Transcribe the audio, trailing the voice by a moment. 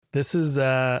This is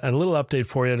a little update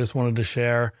for you. I just wanted to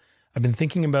share. I've been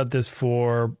thinking about this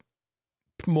for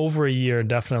over a year,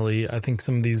 definitely. I think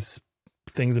some of these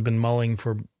things have been mulling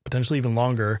for potentially even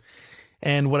longer.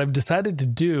 And what I've decided to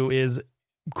do is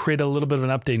create a little bit of an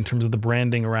update in terms of the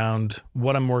branding around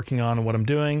what I'm working on and what I'm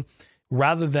doing.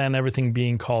 Rather than everything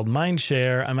being called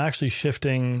Mindshare, I'm actually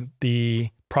shifting the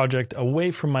project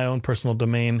away from my own personal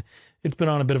domain. It's been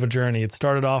on a bit of a journey. It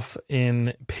started off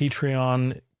in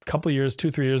Patreon a couple years,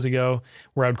 2-3 years ago,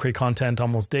 where I would create content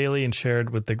almost daily and share it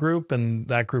with the group. And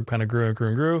that group kind of grew and grew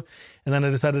and grew. And then I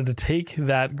decided to take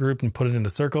that group and put it into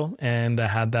Circle. And I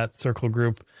had that Circle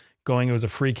group going. It was a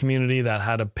free community that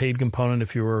had a paid component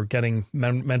if you were getting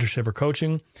mentorship or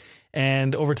coaching.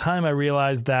 And over time, I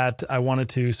realized that I wanted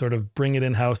to sort of bring it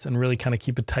in-house and really kind of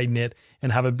keep it tight-knit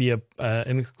and have it be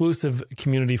an exclusive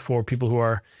community for people who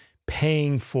are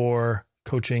paying for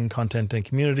coaching, content, and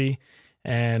community.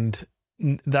 And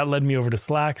that led me over to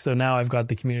Slack. So now I've got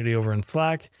the community over in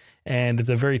Slack, and it's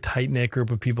a very tight-knit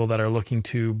group of people that are looking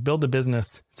to build a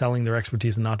business selling their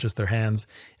expertise and not just their hands.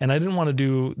 And I didn't want to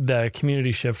do the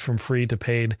community shift from free to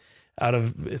paid out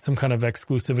of some kind of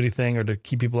exclusivity thing or to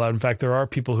keep people out. In fact, there are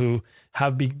people who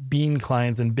have been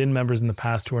clients and been members in the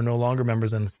past who are no longer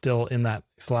members and still in that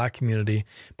Slack community.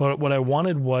 But what I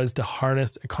wanted was to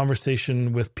harness a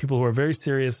conversation with people who are very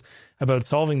serious about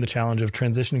solving the challenge of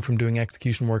transitioning from doing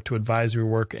execution work to advisory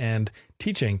work and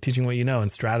teaching what you know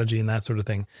and strategy and that sort of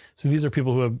thing. So these are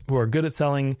people who are good at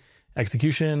selling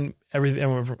execution,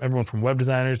 everyone from web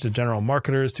designers to general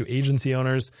marketers to agency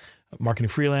owners, marketing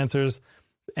freelancers.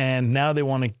 And now they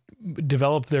want to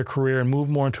develop their career and move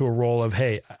more into a role of,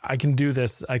 hey, I can do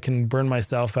this. I can burn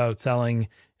myself out selling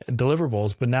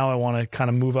deliverables, but now I want to kind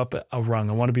of move up a rung.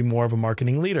 I want to be more of a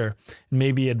marketing leader,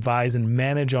 maybe advise and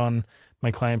manage on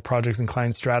my client projects and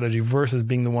client strategy versus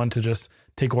being the one to just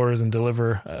take orders and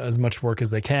deliver as much work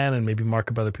as they can and maybe mark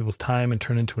up other people's time and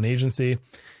turn into an agency.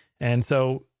 And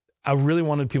so I really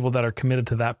wanted people that are committed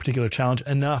to that particular challenge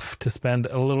enough to spend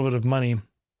a little bit of money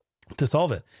to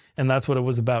solve it. And that's what it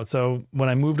was about. So when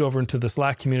I moved over into the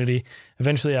Slack community,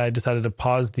 eventually I decided to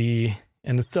pause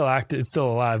and it's still active, it's still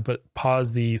alive, but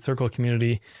pause the Circle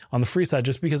community on the free side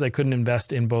just because I couldn't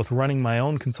invest in both running my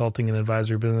own consulting and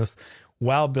advisory business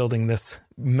while building this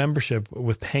membership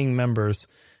with paying members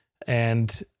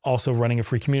and also running a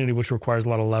free community, which requires a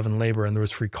lot of love and labor. And there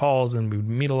was free calls and we would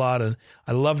meet a lot. And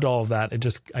I loved all of that.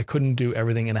 I couldn't do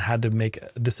everything. And I had to make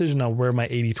a decision on where my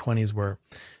 80/20s were.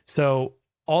 So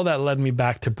all that led me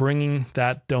back to bringing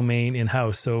that domain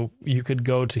in-house. So you could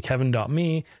go to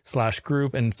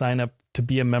kevin.me/group and sign up to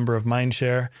be a member of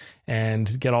Mindshare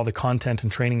and get all the content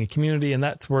and training and community. And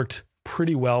that's worked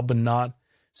pretty well, but not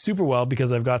super well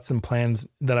because I've got some plans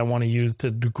that I want to use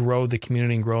to grow the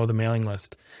community and grow the mailing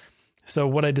list. So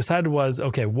what I decided was,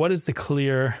 okay, what is the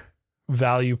clear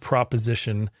value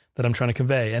proposition that I'm trying to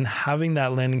convey? And having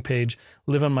that landing page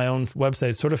live on my own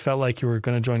website sort of felt like you were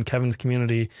going to join Kevin's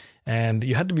community, and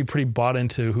you had to be pretty bought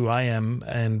into who I am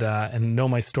and know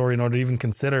my story in order to even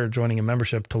consider joining a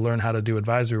membership to learn how to do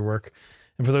advisory work.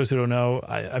 And for those who don't know,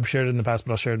 I've shared it in the past,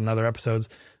 but I'll share it in other episodes,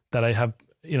 that I have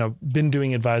been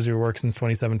doing advisory work since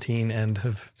 2017 and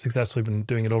have successfully been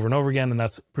doing it over and over again. And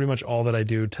that's pretty much all that I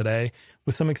do today,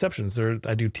 with some exceptions.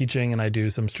 I do teaching and I do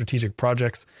some strategic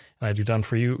projects and I do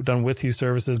done with you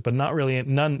services, but not really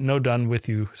no done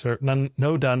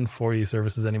for you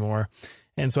services anymore.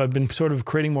 And so I've been sort of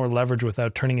creating more leverage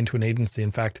without turning into an agency.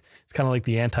 In fact, it's kind of like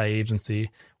the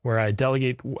anti-agency where I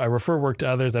refer work to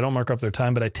others. I don't mark up their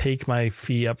time, but I take my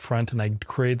fee up front and I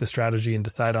create the strategy and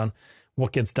decide on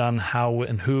what gets done, how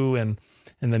and who, and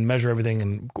then measure everything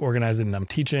and organize it. And I'm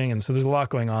teaching. And so there's a lot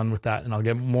going on with that. And I'll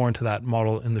get more into that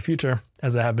model in the future,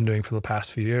 as I have been doing for the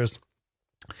past few years.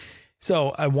 So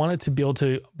I wanted to be able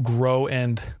to grow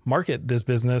and market this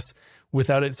business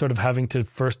without it sort of having to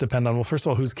first depend on, well, first of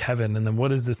all, who's Kevin? And then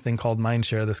what is this thing called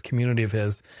Mindshare, this community of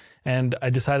his? And I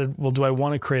decided, well, do I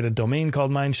want to create a domain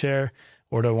called Mindshare?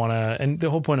 Or do I want to, and the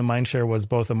whole point of Mindshare was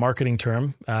both a marketing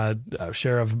term,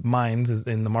 share of minds is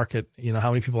in the market,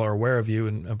 how many people are aware of you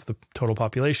and of the total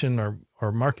population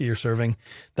or market you're serving.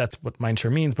 That's what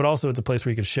Mindshare means, but also it's a place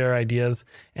where you can share ideas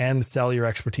and sell your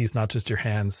expertise, not just your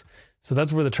hands. So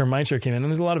that's where the term Mindshare came in. And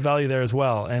there's a lot of value there as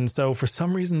well. And so for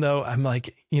some reason though, I'm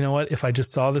like, you know what, if I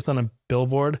just saw this on a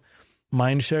billboard,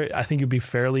 Mindshare, I think it'd be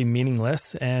fairly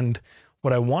meaningless. And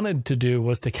what I wanted to do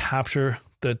was to capture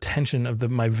the attention of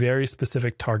my very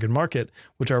specific target market,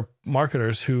 which are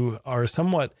marketers who are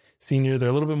somewhat senior. They're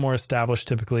a little bit more established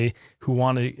typically, who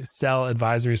want to sell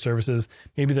advisory services.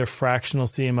 Maybe they're fractional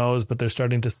CMOs, but they're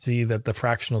starting to see that the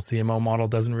fractional CMO model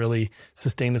doesn't really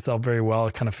sustain itself very well.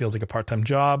 It kind of feels like a part-time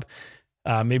job.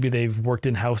 Maybe they've worked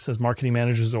in-house as marketing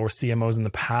managers or CMOs in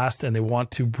the past, and they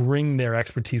want to bring their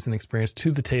expertise and experience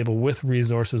to the table with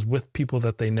resources, with people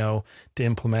that they know to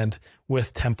implement,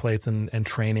 with templates and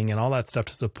training and all that stuff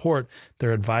to support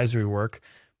their advisory work.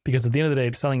 Because at the end of the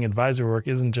day, selling advisory work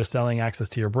isn't just selling access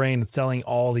to your brain, it's selling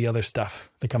all the other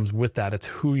stuff that comes with that. It's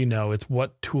who you know, it's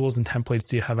what tools and templates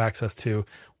do you have access to,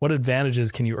 what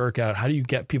advantages can you work out, how do you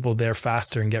get people there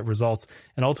faster and get results,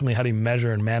 and ultimately how do you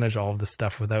measure and manage all of this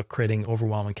stuff without creating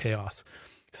overwhelming chaos.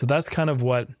 So that's kind of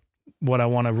what I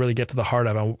want to really get to the heart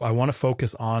of. I want to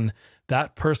focus on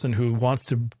that person who wants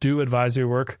to do advisory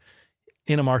work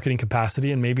in a marketing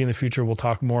capacity, and maybe in the future we'll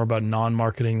talk more about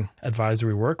non-marketing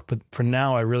advisory work. But for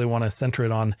now, I really want to center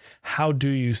it on how do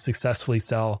you successfully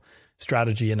sell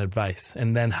strategy and advice,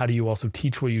 and then how do you also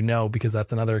teach what you know, because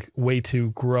that's another way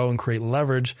to grow and create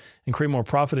leverage and create more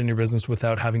profit in your business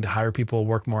without having to hire people,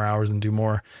 work more hours, and do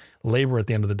more labor at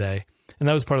the end of the day. And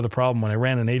that was part of the problem. When I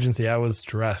ran an agency, I was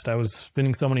stressed. I was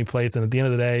spinning so many plates, and at the end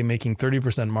of the day, making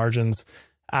 30% margins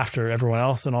after everyone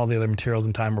else and all the other materials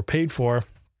and time were paid for.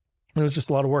 It was just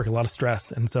a lot of work, a lot of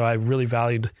stress. And so I really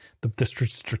valued the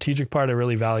strategic part. I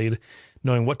really valued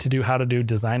knowing what to do, how to do,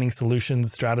 designing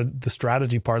solutions, the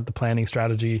strategy part, the planning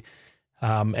strategy,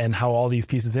 and how all these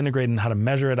pieces integrate and how to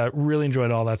measure it. I really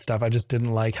enjoyed all that stuff. I just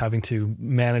didn't like having to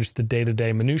manage the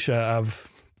day-to-day minutia of,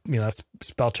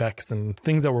 spell checks and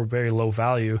things that were very low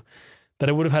value that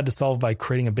I would have had to solve by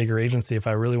creating a bigger agency if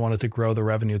I really wanted to grow the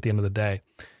revenue at the end of the day.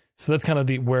 So that's kind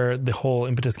of where the whole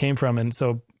impetus came from. And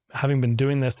so having been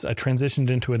doing this, I transitioned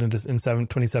into it in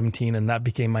 2017, and that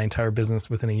became my entire business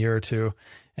within a year or two.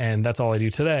 And that's all I do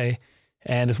today.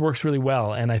 And it works really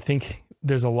well. And I think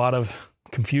there's a lot of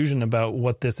confusion about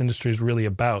what this industry is really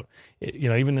about.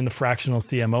 Even in the fractional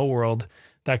CMO world,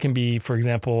 that can be, for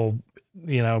example,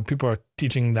 people are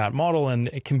teaching that model, and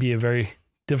it can be a very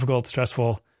difficult,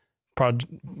 stressful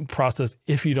process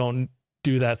if you don't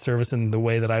do that service in the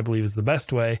way that I believe is the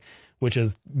best way, which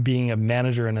is being a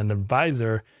manager and an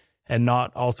advisor and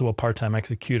not also a part-time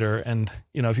executor. And,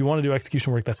 if you want to do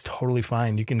execution work, that's totally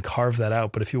fine. You can carve that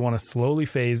out. But if you want to slowly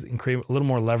phase and create a little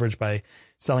more leverage by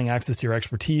selling access to your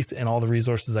expertise and all the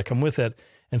resources that come with it,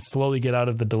 and slowly get out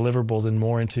of the deliverables and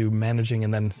more into managing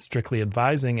and then strictly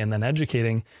advising and then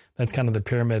educating, that's kind of the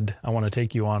pyramid I want to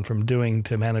take you on, from doing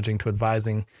to managing to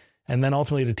advising, and then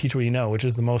ultimately to teach what you know, which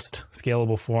is the most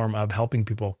scalable form of helping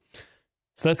people.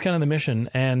 So that's kind of the mission.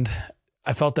 And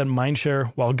I felt that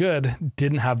Mindshare, while good,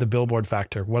 didn't have the billboard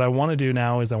factor. What I want to do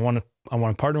now is I want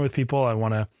to partner with people. I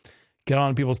want to get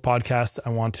on people's podcasts.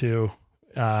 I want to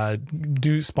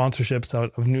do sponsorships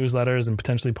out of newsletters and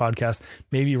potentially podcasts,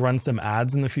 maybe run some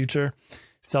ads in the future,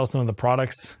 sell some of the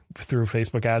products through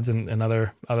Facebook ads and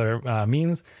other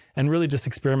means, and really just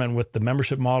experiment with the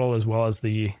membership model as well as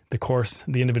the course,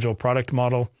 the individual product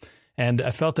model. And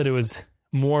I felt that it was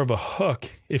more of a hook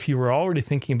if you were already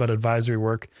thinking about advisory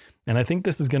work. And I think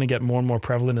this is going to get more and more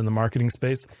prevalent in the marketing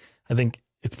space. I think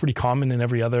it's pretty common in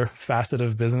every other facet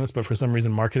of business, but for some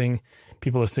reason, marketing,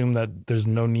 people assume that there's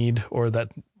no need, or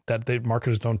that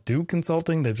marketers don't do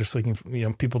consulting. They're just looking,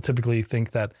 people typically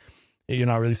think that you're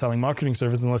not really selling marketing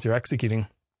services unless you're executing.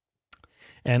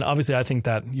 And obviously, I think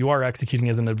that you are executing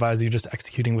as an advisor. You're just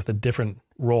executing with a different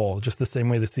role, just the same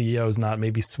way the CEO is not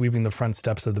maybe sweeping the front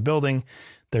steps of the building.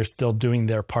 They're still doing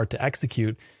their part to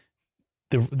execute.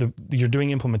 You're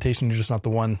doing implementation. You're just not the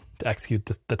one to execute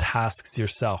the tasks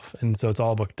yourself. And so it's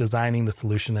all about designing the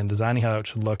solution and designing how it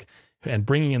should look, and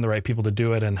bringing in the right people to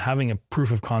do it, and having a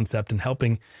proof of concept, and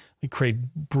helping create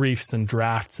briefs and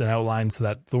drafts and outlines so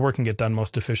that the work can get done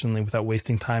most efficiently without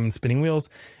wasting time and spinning wheels,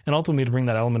 and ultimately to bring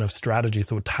that element of strategy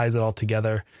so it ties it all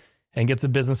together and gets a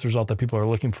business result that people are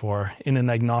looking for in an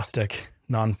agnostic,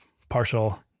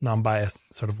 non-partial, non-biased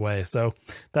sort of way. So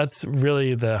that's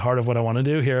really the heart of what I want to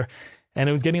do here. And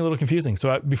it was getting a little confusing.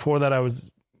 So before that, I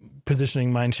was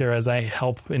positioning Mindshare as I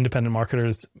help independent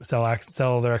marketers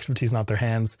sell their expertise, not their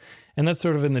hands. And that's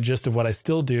sort of in the gist of what I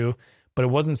still do. But it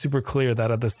wasn't super clear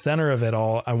that at the center of it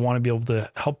all, I want to be able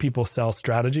to help people sell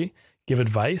strategy, give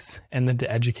advice, and then to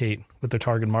educate with their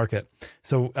target market.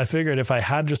 So I figured if I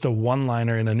had just a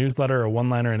one-liner in a newsletter or a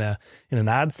one-liner in an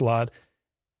ad slot,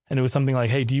 and it was something like,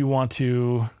 hey, are you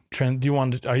a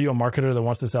marketer that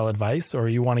wants to sell advice, or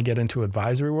you want to get into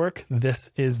advisory work? This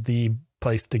is the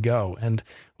place to go. And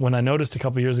when I noticed a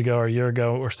couple of years ago or a year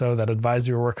ago or so that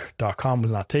advisorywork.com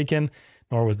was not taken,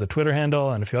 nor was the Twitter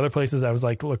handle and a few other places, I was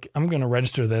like, look, I'm going to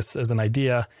register this as an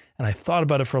idea. And I thought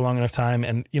about it for a long enough time.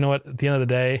 And you know what? At the end of the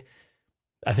day,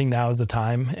 I think now is the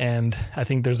time. And I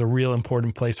think there's a real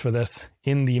important place for this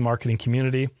in the marketing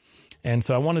community. And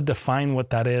so I want to define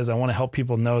what that is. I want to help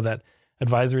people know that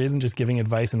advisory isn't just giving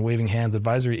advice and waving hands.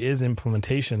 Advisory is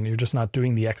implementation. You're just not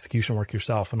doing the execution work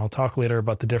yourself. And I'll talk later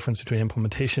about the difference between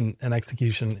implementation and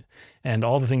execution and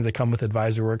all the things that come with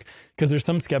advisory work, because there's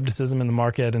some skepticism in the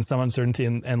market and some uncertainty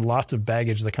and lots of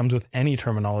baggage that comes with any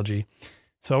terminology.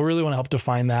 So I really want to help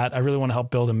define that. I really want to help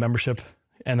build a membership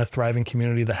and a thriving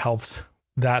community that helps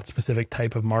that specific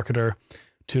type of marketer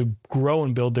to grow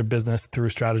and build their business through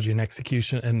strategy and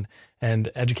execution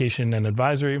and education and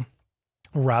advisory,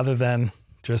 rather than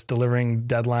just delivering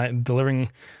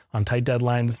on tight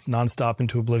deadlines nonstop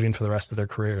into oblivion for the rest of their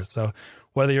careers. So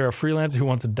whether you're a freelancer who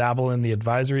wants to dabble in the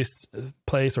advisory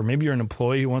place, or maybe you're an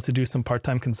employee who wants to do some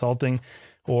part-time consulting,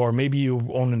 or maybe you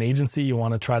own an agency, you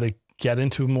want to try to get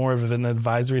into more of an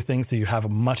advisory thing so you have a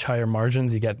much higher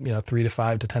margins, you get $3,000 to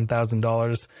 $5,000 to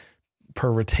 $10,000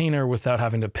 per retainer without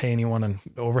having to pay anyone an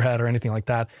overhead or anything like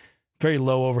that. Very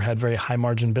low overhead, very high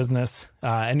margin business.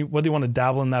 And whether you want to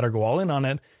dabble in that or go all in on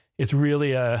it, it's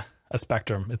really a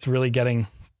spectrum. It's really getting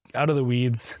out of the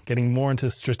weeds, getting more into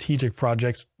strategic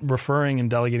projects, referring and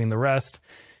delegating the rest,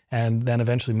 and then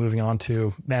eventually moving on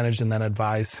to manage and then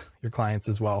advise your clients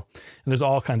as well. And there's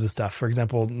all kinds of stuff. For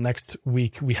example, next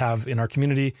week we have in our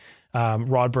community,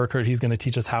 Rod Burkert. He's going to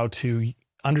teach us how to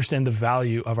understand the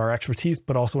value of our expertise,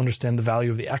 but also understand the value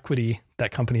of the equity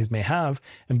that companies may have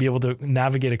and be able to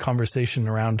navigate a conversation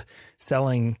around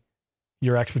selling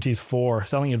your expertise for,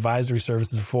 selling advisory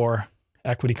services for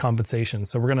equity compensation.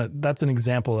 So that's an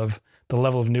example of the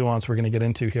level of nuance we're going to get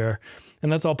into here.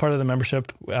 And that's all part of the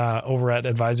membership over at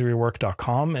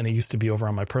advisorywork.com. And it used to be over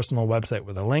on my personal website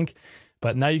with a link,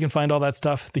 but now you can find all that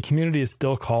stuff. The community is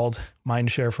still called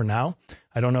Mindshare for now.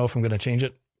 I don't know if I'm going to change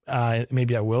it.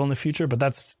 Maybe I will in the future, but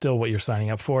that's still what you're signing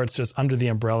up for. It's just under the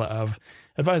umbrella of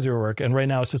advisory work. And right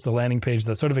now it's just a landing page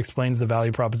that sort of explains the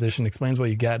value proposition, explains what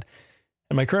you get.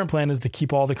 And my current plan is to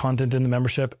keep all the content in the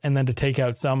membership and then to take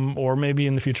out some, or maybe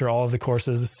in the future, all of the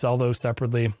courses, sell those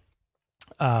separately,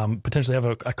 potentially have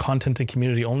a content and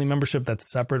community only membership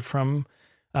that's separate from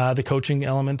the coaching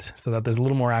element, so that there's a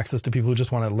little more access to people who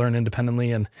just want to learn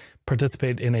independently and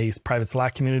participate in a private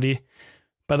Slack community.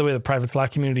 By the way, the private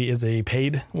Slack community is a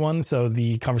paid one, so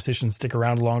the conversations stick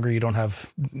around longer. You don't have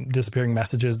disappearing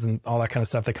messages and all that kind of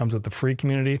stuff that comes with the free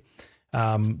community.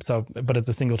 But it's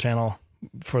a single channel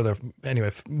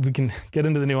anyway, we can get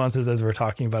into the nuances as we're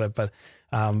talking about it, but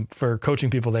for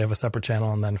coaching people, they have a separate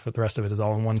channel, and then for the rest of it is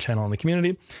all in one channel in the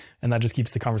community. And that just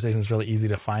keeps the conversations really easy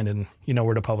to find, and you know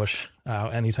where to publish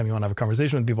anytime you want to have a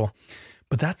conversation with people.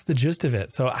 But that's the gist of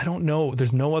it. So I don't know,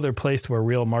 there's no other place where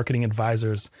real marketing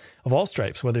advisors of all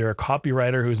stripes, whether you're a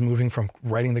copywriter who's moving from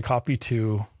writing the copy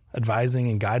to advising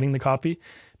and guiding the copy,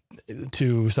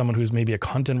 to someone who's maybe a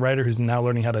content writer who's now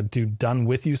learning how to do done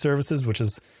with you services, which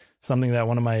is something that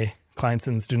one of my clients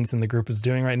and students in the group is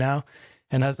doing right now,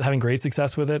 and having great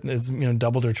success with it, is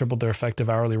doubled or tripled their effective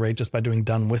hourly rate just by doing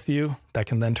done with you. That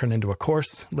can then turn into a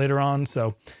course later on.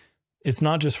 So it's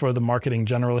not just for the marketing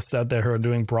generalists out there who are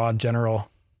doing broad general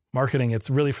marketing.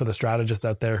 It's really for the strategists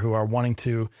out there who are wanting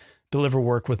to deliver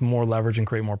work with more leverage and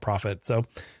create more profit. So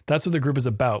that's what the group is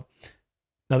about.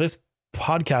 Now, this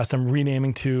podcast I'm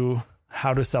renaming to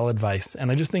How to Sell Advice.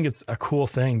 And I just think it's a cool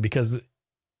thing because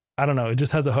I don't know, it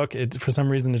just has a hook. For some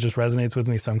reason, it just resonates with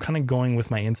me. So I'm kind of going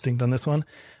with my instinct on this one.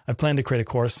 I plan to create a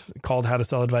course called How to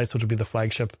Sell Advice, which will be the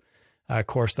flagship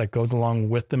course that goes along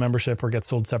with the membership or gets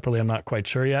sold separately. I'm not quite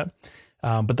sure yet.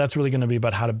 But that's really going to be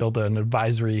about how to build an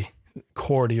advisory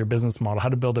core to your business model, how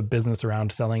to build a business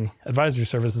around selling advisory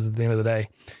services at the end of the day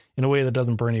in a way that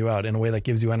doesn't burn you out, in a way that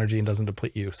gives you energy and doesn't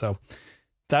deplete you. So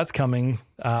that's coming.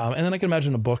 And then I can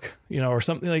imagine a book, or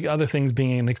something like other things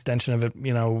being an extension of it,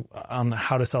 on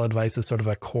how to sell advice is sort of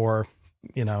a core,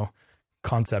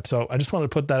 concept. So I just wanted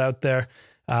to put that out there.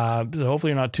 So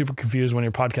hopefully you're not too confused when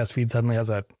your podcast feed suddenly has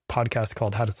a podcast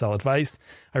called How to Sell Advice.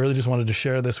 I really just wanted to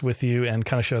share this with you and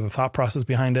kind of share the thought process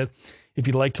behind it. If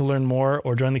you'd like to learn more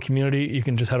or join the community, you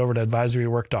can just head over to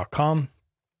advisorywork.com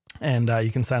and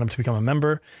you can sign up to become a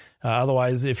member.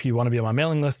 Otherwise, if you want to be on my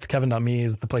mailing list, kevin.me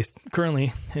is the place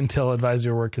currently until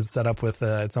Advisory Work is set up with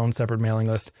its own separate mailing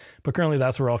list. But currently,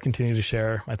 that's where I'll continue to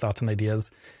share my thoughts and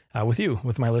ideas with you,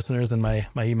 with my listeners and my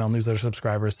email newsletter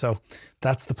subscribers. So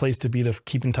that's the place to be to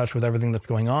keep in touch with everything that's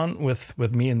going on with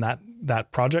me and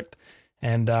that project.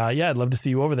 And I'd love to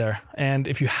see you over there. And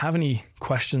if you have any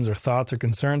questions or thoughts or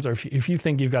concerns, or if you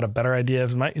think you've got a better idea,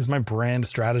 is my brand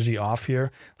strategy off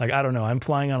here? Like, I don't know. I'm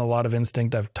flying on a lot of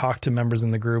instinct. I've talked to members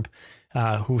in the group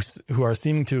who are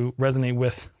seeming to resonate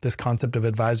with this concept of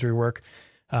advisory work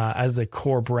as a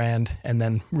core brand, and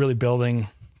then really building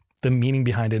the meaning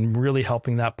behind it and really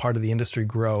helping that part of the industry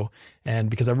grow.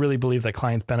 And because I really believe that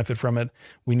clients benefit from it,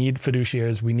 we need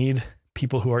fiduciaries. We need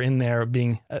people who are in there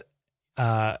being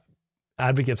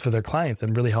advocates for their clients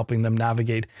and really helping them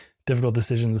difficult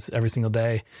decisions every single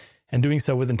day, and doing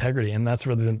so with integrity. And that's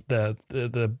really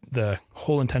the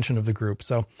whole intention of the group.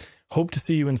 So hope to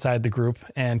see you inside the group,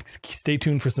 and stay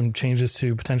tuned for some changes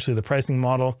to potentially the pricing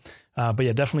model. But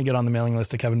yeah, definitely get on the mailing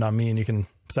list at kevin.me, and you can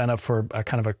sign up for a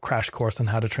kind of a crash course on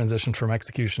how to transition from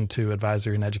execution to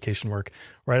advisory and education work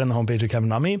right on the homepage of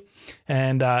kevin.me.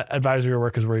 And advisory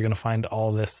work is where you're going to find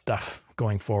all this stuff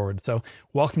going forward. So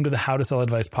welcome to the How to Sell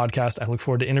Advice podcast. I look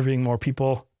forward to interviewing more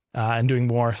people and doing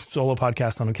more solo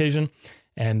podcasts on occasion,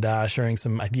 and sharing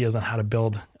some ideas on how to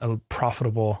build a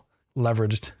profitable,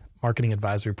 leveraged marketing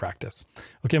advisory practice.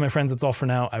 Okay, my friends, that's all for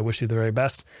now. I wish you the very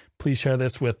best. Please share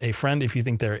this with a friend if you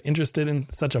think they're interested in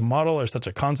such a model or such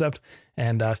a concept,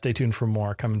 and stay tuned for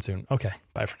more coming soon. Okay,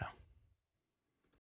 bye for now.